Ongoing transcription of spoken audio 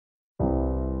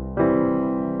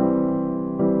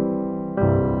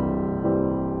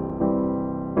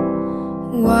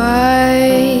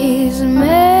Wise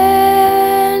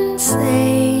men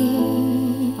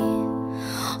say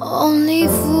only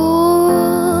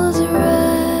fools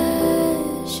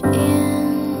rush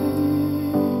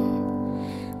in,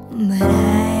 but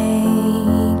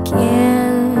I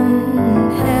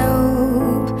can't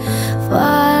help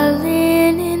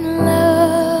falling in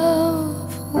love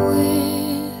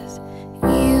with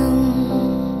you.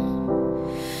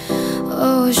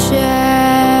 Oh,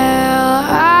 shall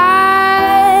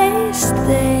I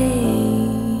stay?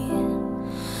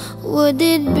 Would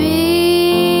it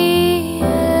be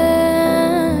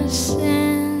a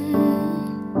sin?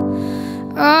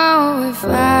 Oh, if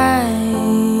I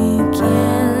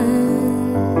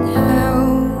can't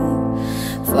help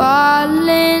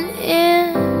falling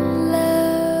in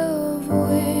love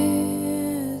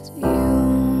with you.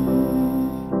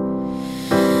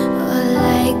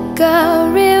 Like a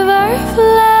river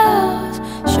flows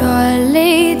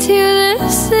surely to the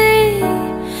sea,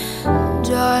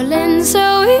 darling,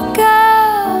 so it goes.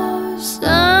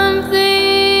 Some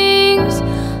things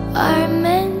are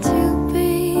meant to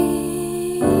be.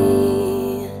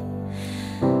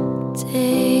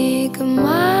 Take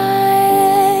my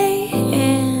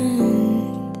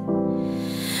hand,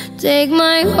 take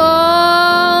my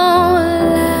whole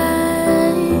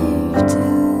life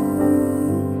too.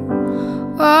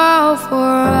 Oh, for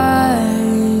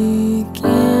I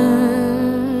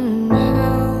can't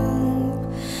help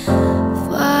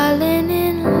falling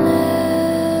in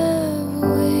love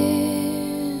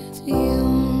with you.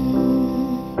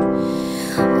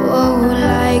 Oh,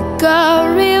 like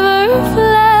a river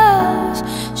flows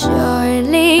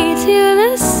surely to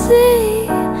the sea,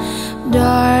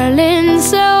 darling,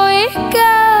 so it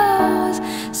goes.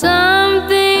 Some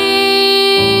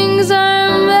things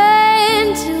are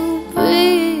meant to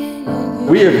be.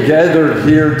 We have gathered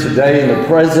here today in the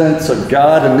presence of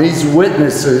God and these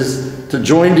witnesses to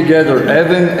join together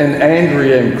Evan and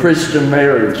Andrea in Christian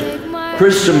marriage.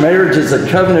 Christian marriage is a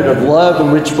covenant of love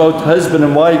in which both husband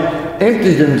and wife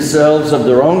empty themselves of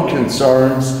their own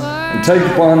concerns and take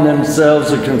upon themselves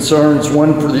the concerns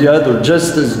one for the other,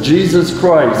 just as Jesus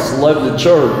Christ loved the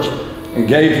church and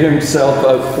gave himself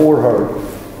up for her.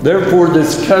 Therefore,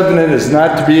 this covenant is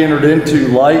not to be entered into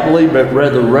lightly, but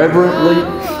rather reverently,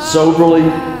 soberly,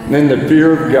 and in the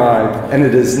fear of God. And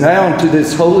it is now into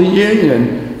this holy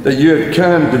union that you have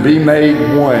come to be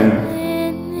made one.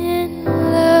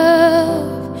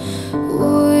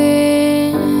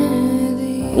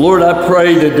 Lord, I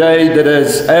pray today that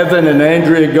as Evan and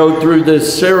Andrea go through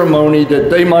this ceremony,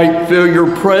 that they might feel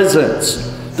your presence,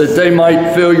 that they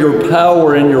might feel your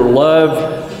power and your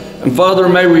love. And Father,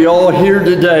 may we all here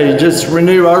today just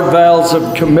renew our vows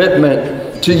of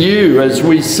commitment to you as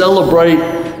we celebrate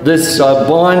this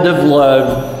bond of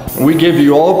love. And we give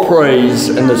you all praise.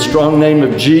 In the strong name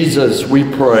of Jesus, we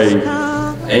pray.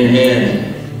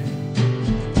 Amen.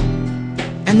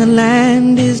 And the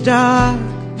land is dark,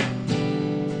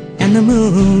 and the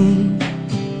moon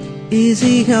is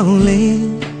the only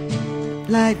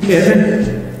light.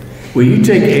 Evan, will you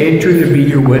take Andrea to be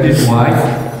your wedded wife,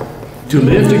 to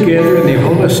live together in the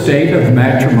whole estate of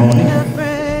matrimony?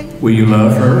 Will you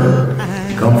love her,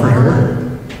 comfort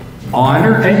her,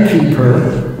 honor and keep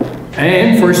her,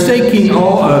 and forsaking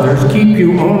all others, keep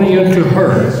you only unto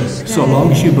her, so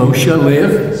long as you both shall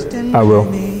live? I will.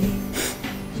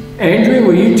 Andrea,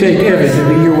 will you take Evan to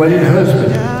be your wedded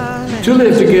husband, to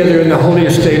live together in the holy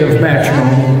estate of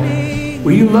matrimony?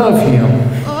 Will you love him,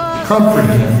 comfort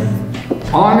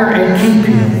him, honor and keep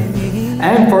him,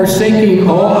 and forsaking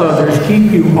all others,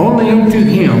 keep you only unto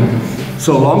him,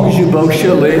 so long as you both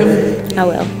shall live? I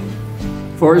will.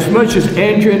 For as much as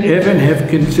Andrea and Evan have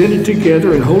consented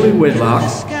together in holy wedlock,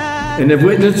 and have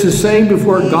witnessed the same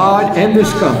before God and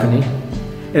this company,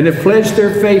 and have pledged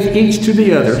their faith each to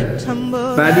the other,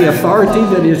 by the authority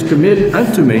that is committed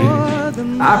unto me,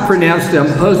 I pronounce them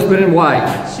husband and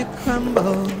wife.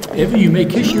 Evan, you may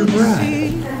kiss your bride.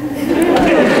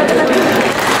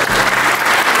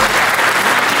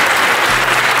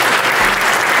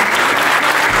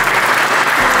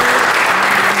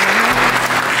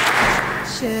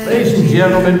 Ladies and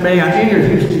gentlemen, may I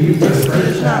introduce to you for the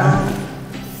first time,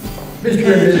 Mr.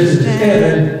 and Mrs.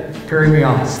 Evan, carry me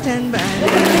on. Stand by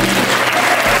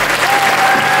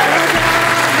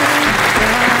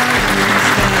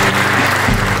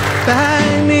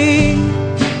me,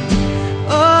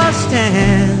 oh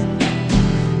stand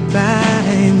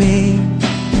by me,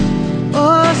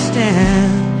 oh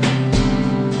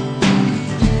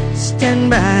stand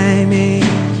by me.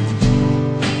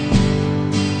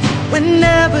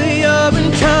 Whenever you're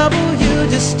in trouble, you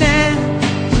just stand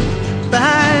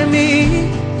by me,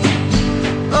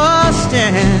 oh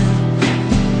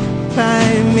stand by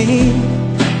me.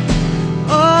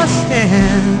 Oh,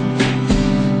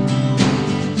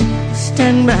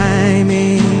 stand by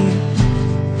me.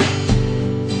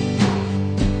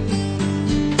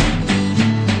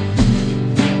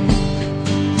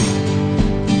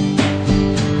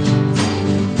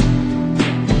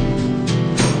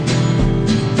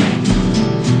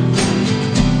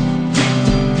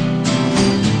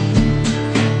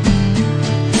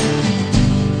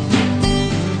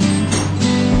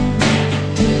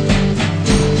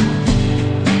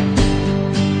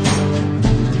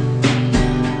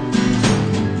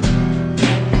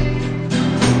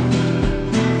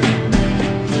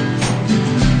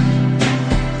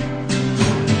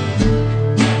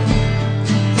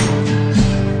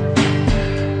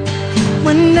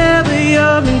 Whenever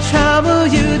you're in trouble,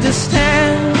 you just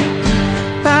stand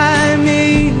by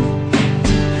me.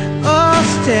 Oh,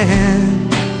 stand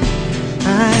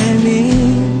by me.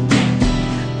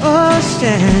 Oh,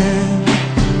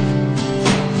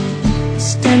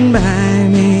 stand by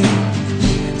me.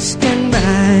 Stand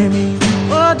by me.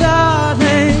 Oh,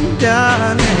 darling,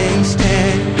 darling,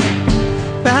 stand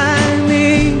by me.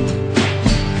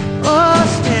 Oh,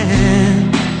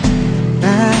 stand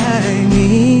by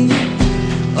me.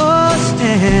 Oh,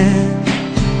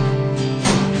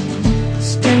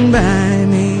 stand by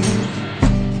me,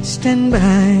 stand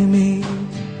by me,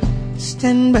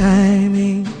 stand by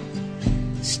me,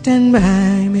 stand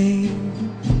by me.